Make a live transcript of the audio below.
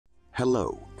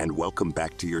Hello, and welcome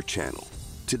back to your channel.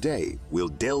 Today, we'll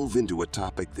delve into a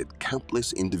topic that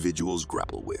countless individuals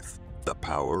grapple with: the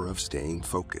power of staying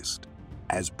focused.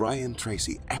 As Brian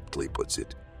Tracy aptly puts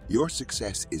it, your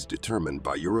success is determined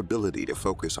by your ability to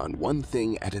focus on one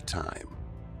thing at a time.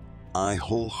 I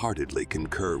wholeheartedly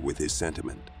concur with his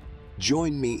sentiment.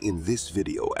 Join me in this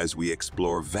video as we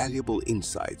explore valuable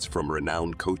insights from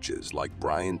renowned coaches like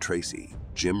Brian Tracy,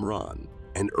 Jim Rohn,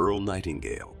 and Earl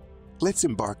Nightingale. Let's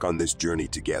embark on this journey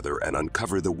together and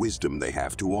uncover the wisdom they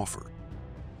have to offer.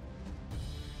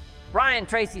 Brian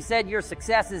Tracy said your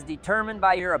success is determined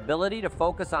by your ability to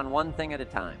focus on one thing at a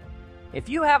time. If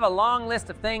you have a long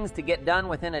list of things to get done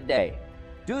within a day,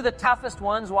 do the toughest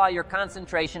ones while your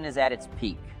concentration is at its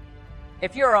peak.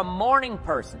 If you're a morning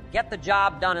person, get the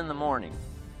job done in the morning.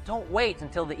 Don't wait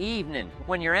until the evening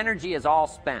when your energy is all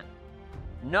spent.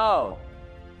 No.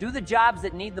 Do the jobs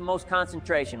that need the most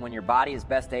concentration when your body is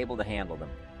best able to handle them.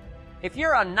 If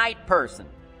you're a night person,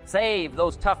 save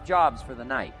those tough jobs for the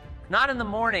night. Not in the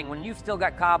morning when you've still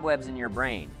got cobwebs in your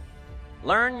brain.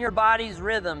 Learn your body's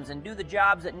rhythms and do the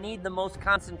jobs that need the most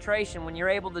concentration when you're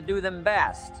able to do them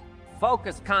best.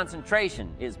 Focused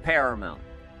concentration is paramount.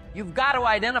 You've got to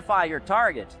identify your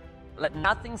target. Let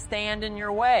nothing stand in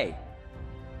your way.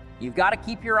 You've got to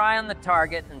keep your eye on the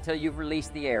target until you've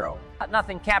released the arrow. Let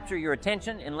nothing capture your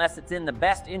attention unless it's in the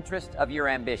best interest of your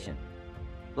ambition.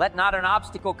 Let not an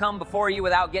obstacle come before you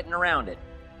without getting around it.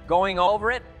 Going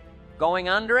over it, going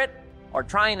under it, or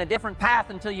trying a different path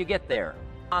until you get there.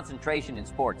 Concentration in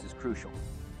sports is crucial.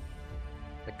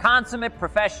 The consummate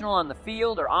professional on the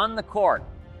field or on the court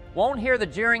won't hear the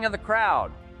jeering of the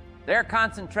crowd. Their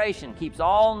concentration keeps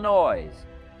all noise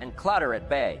and clutter at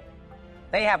bay.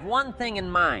 They have one thing in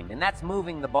mind, and that's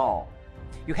moving the ball.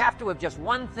 You have to have just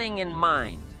one thing in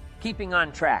mind: keeping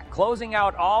on track, closing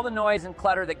out all the noise and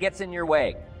clutter that gets in your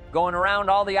way, going around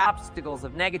all the obstacles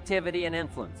of negativity and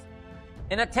influence.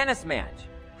 In a tennis match,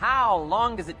 how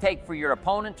long does it take for your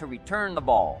opponent to return the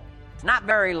ball? It's not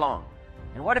very long.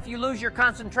 And what if you lose your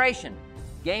concentration?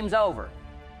 Game's over.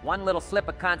 One little slip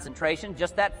of concentration,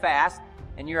 just that fast,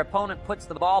 and your opponent puts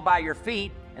the ball by your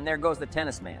feet, and there goes the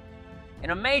tennis match. In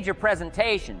a major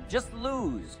presentation, just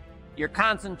lose your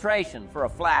concentration for a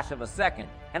flash of a second.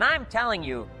 And I'm telling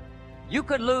you, you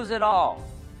could lose it all.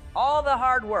 All the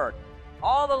hard work,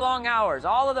 all the long hours,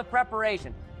 all of the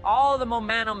preparation, all of the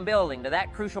momentum building to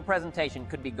that crucial presentation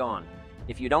could be gone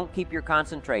if you don't keep your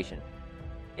concentration.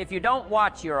 If you don't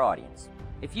watch your audience,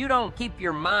 if you don't keep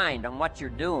your mind on what you're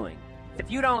doing,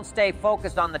 if you don't stay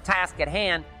focused on the task at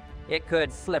hand, it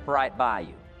could slip right by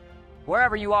you.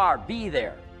 Wherever you are, be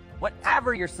there.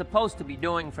 Whatever you're supposed to be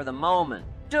doing for the moment,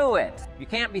 do it. You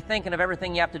can't be thinking of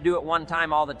everything you have to do at one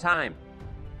time all the time.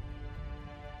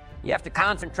 You have to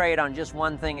concentrate on just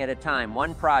one thing at a time,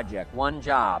 one project, one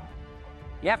job.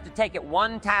 You have to take it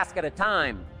one task at a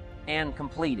time and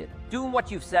complete it. Do what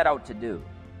you've set out to do.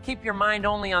 Keep your mind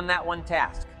only on that one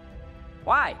task.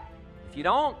 Why? If you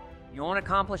don't, you won't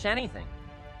accomplish anything.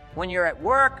 When you're at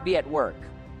work, be at work.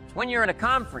 When you're in a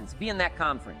conference, be in that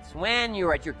conference. When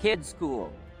you're at your kid's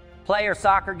school, play or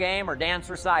soccer game or dance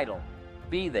recital,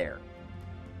 be there.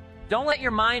 Don't let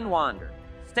your mind wander.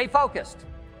 Stay focused.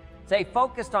 Stay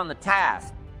focused on the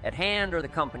task at hand or the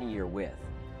company you're with.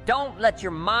 Don't let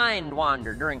your mind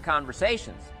wander during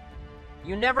conversations.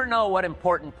 You never know what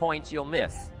important points you'll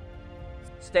miss.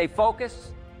 Stay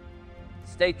focused.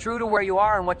 Stay true to where you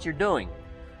are and what you're doing.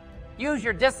 Use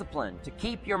your discipline to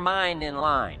keep your mind in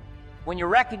line. When you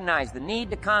recognize the need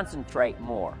to concentrate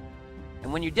more,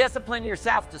 and when you discipline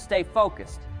yourself to stay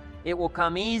focused, it will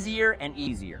come easier and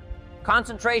easier.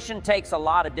 Concentration takes a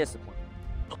lot of discipline.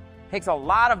 It takes a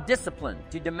lot of discipline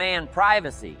to demand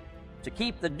privacy, to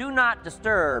keep the do not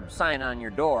disturb sign on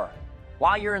your door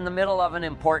while you're in the middle of an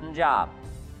important job.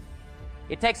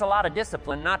 It takes a lot of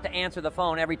discipline not to answer the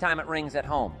phone every time it rings at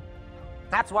home.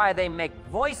 That's why they make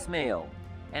voicemail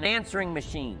and answering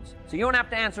machines, so you don't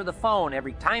have to answer the phone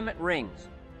every time it rings.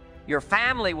 Your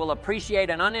family will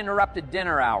appreciate an uninterrupted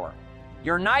dinner hour.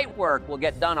 Your night work will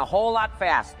get done a whole lot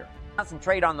faster.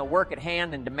 Concentrate on the work at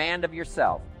hand and demand of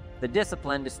yourself the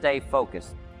discipline to stay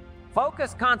focused.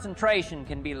 Focused concentration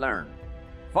can be learned.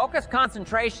 Focused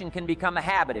concentration can become a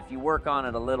habit if you work on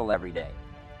it a little every day.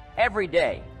 Every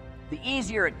day. The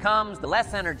easier it comes, the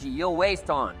less energy you'll waste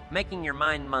on making your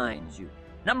mind mind you.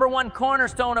 Number one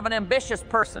cornerstone of an ambitious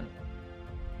person: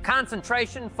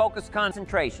 concentration, focused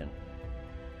concentration.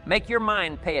 Make your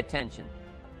mind pay attention.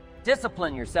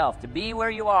 Discipline yourself to be where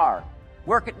you are.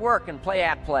 Work at work and play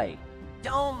at play.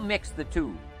 Don't mix the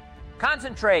two.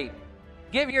 Concentrate.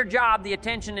 Give your job the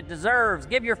attention it deserves.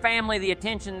 Give your family the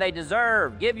attention they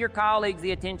deserve. Give your colleagues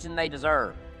the attention they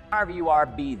deserve. Wherever you are,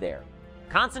 be there.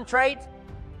 Concentrate.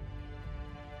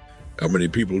 How many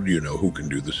people do you know who can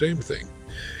do the same thing?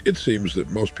 It seems that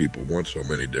most people want so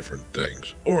many different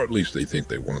things, or at least they think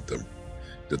they want them,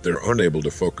 that they're unable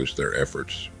to focus their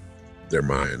efforts, their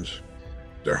minds,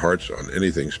 their hearts on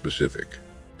anything specific.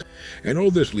 And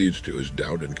all this leads to is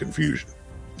doubt and confusion.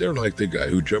 They're like the guy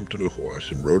who jumped on a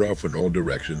horse and rode off in all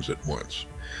directions at once.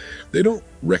 They don't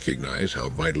recognize how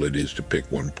vital it is to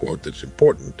pick one port that's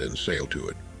important and sail to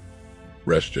it.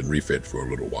 Rest and refit for a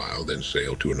little while, then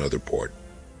sail to another port.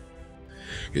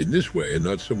 In this way, in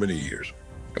not so many years,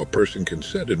 a person can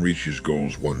set and reach his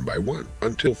goals one by one,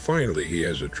 until finally he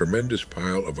has a tremendous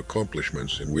pile of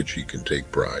accomplishments in which he can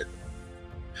take pride.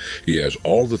 He has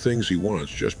all the things he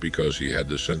wants just because he had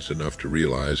the sense enough to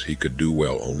realize he could do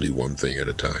well only one thing at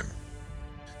a time.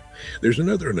 There's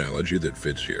another analogy that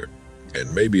fits here,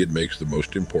 and maybe it makes the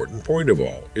most important point of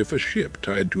all. If a ship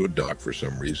tied to a dock for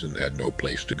some reason had no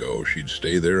place to go, she'd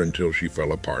stay there until she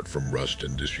fell apart from rust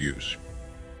and disuse.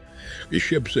 A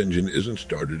ship's engine isn't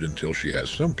started until she has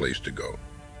some place to go.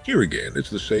 Here again, it's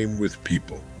the same with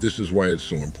people. This is why it's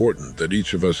so important that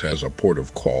each of us has a port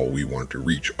of call we want to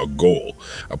reach, a goal,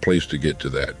 a place to get to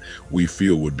that we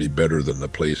feel would be better than the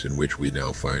place in which we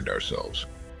now find ourselves.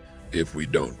 If we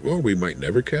don't, well, we might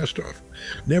never cast off,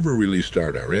 never really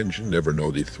start our engine, never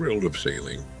know the thrill of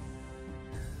sailing.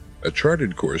 A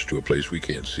charted course to a place we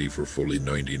can't see for fully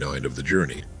 99 of the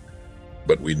journey.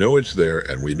 But we know it's there,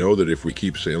 and we know that if we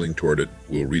keep sailing toward it,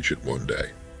 we'll reach it one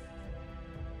day.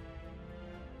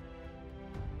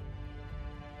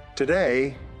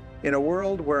 Today, in a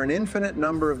world where an infinite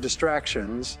number of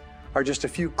distractions are just a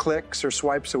few clicks or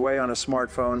swipes away on a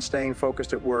smartphone, staying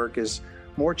focused at work is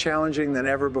more challenging than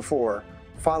ever before.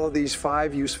 Follow these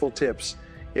 5 useful tips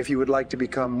if you would like to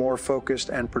become more focused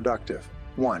and productive.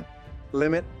 1.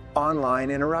 Limit online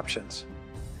interruptions.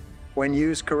 When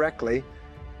used correctly,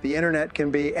 the internet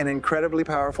can be an incredibly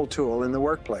powerful tool in the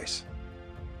workplace.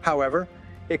 However,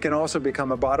 it can also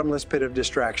become a bottomless pit of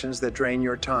distractions that drain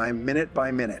your time minute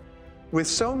by minute. With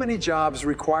so many jobs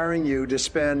requiring you to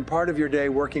spend part of your day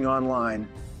working online,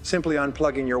 simply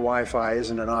unplugging your Wi-Fi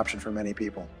isn't an option for many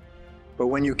people. But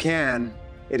when you can,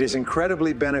 it is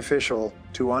incredibly beneficial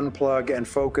to unplug and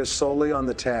focus solely on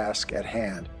the task at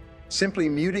hand. Simply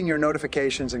muting your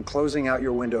notifications and closing out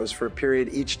your windows for a period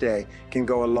each day can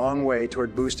go a long way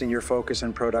toward boosting your focus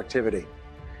and productivity.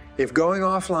 If going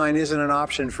offline isn't an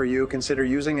option for you, consider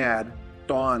using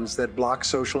add-ons that block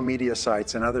social media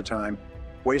sites another time,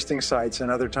 wasting sites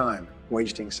another time,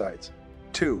 wasting sites.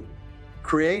 2.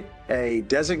 Create a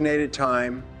designated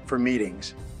time for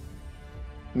meetings.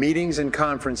 Meetings and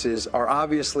conferences are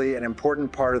obviously an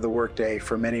important part of the workday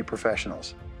for many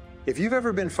professionals. If you've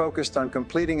ever been focused on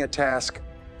completing a task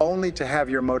only to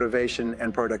have your motivation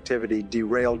and productivity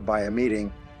derailed by a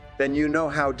meeting, then you know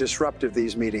how disruptive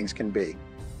these meetings can be.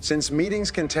 Since meetings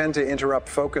can tend to interrupt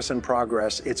focus and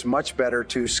progress, it's much better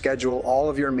to schedule all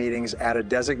of your meetings at a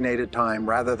designated time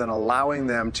rather than allowing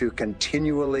them to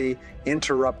continually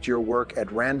interrupt your work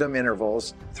at random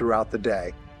intervals throughout the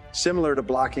day. Similar to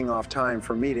blocking off time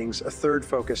for meetings, a third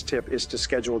focus tip is to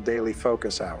schedule daily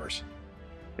focus hours.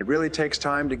 It really takes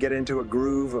time to get into a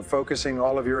groove of focusing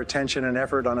all of your attention and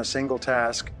effort on a single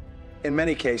task. In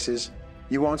many cases,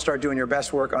 you won't start doing your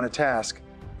best work on a task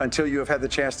until you have had the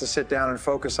chance to sit down and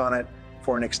focus on it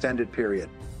for an extended period.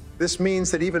 This means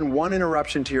that even one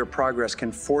interruption to your progress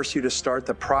can force you to start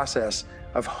the process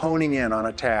of honing in on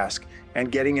a task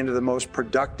and getting into the most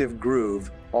productive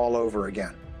groove all over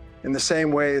again. In the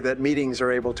same way that meetings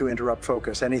are able to interrupt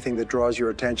focus, anything that draws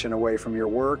your attention away from your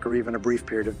work or even a brief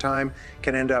period of time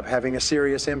can end up having a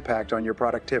serious impact on your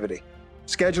productivity.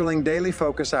 Scheduling daily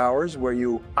focus hours where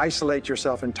you isolate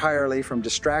yourself entirely from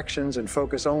distractions and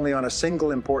focus only on a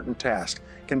single important task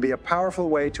can be a powerful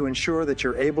way to ensure that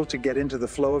you're able to get into the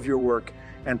flow of your work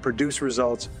and produce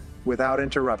results without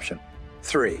interruption.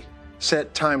 3.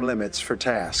 Set time limits for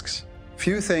tasks.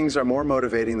 Few things are more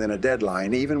motivating than a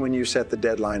deadline, even when you set the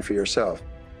deadline for yourself.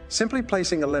 Simply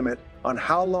placing a limit on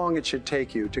how long it should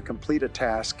take you to complete a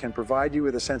task can provide you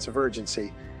with a sense of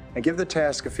urgency and give the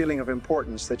task a feeling of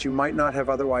importance that you might not have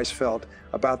otherwise felt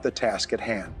about the task at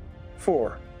hand.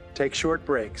 4. Take short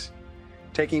breaks.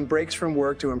 Taking breaks from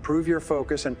work to improve your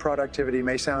focus and productivity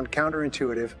may sound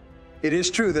counterintuitive. It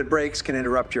is true that breaks can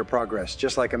interrupt your progress,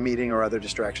 just like a meeting or other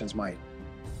distractions might.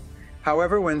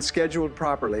 However, when scheduled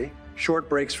properly, short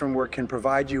breaks from work can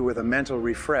provide you with a mental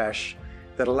refresh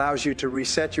that allows you to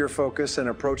reset your focus and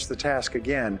approach the task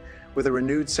again with a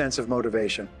renewed sense of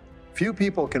motivation. Few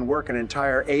people can work an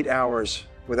entire 8 hours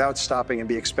without stopping and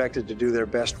be expected to do their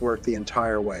best work the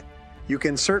entire way. You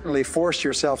can certainly force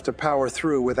yourself to power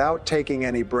through without taking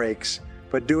any breaks,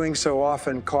 but doing so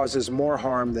often causes more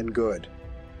harm than good.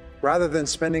 Rather than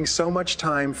spending so much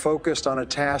time focused on a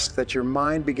task that your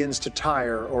mind begins to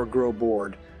tire or grow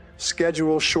bored,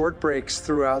 schedule short breaks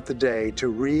throughout the day to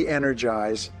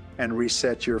re-energize and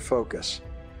reset your focus.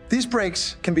 These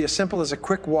breaks can be as simple as a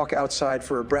quick walk outside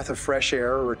for a breath of fresh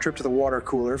air or a trip to the water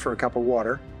cooler for a cup of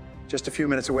water. Just a few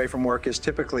minutes away from work is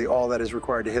typically all that is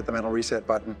required to hit the mental reset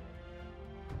button.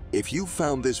 If you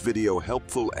found this video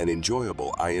helpful and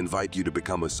enjoyable, I invite you to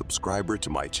become a subscriber to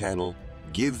my channel,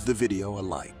 give the video a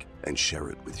like, and share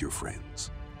it with your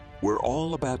friends. We're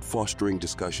all about fostering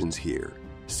discussions here,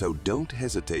 so don't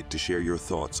hesitate to share your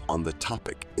thoughts on the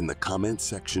topic in the comments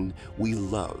section. We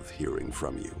love hearing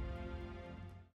from you.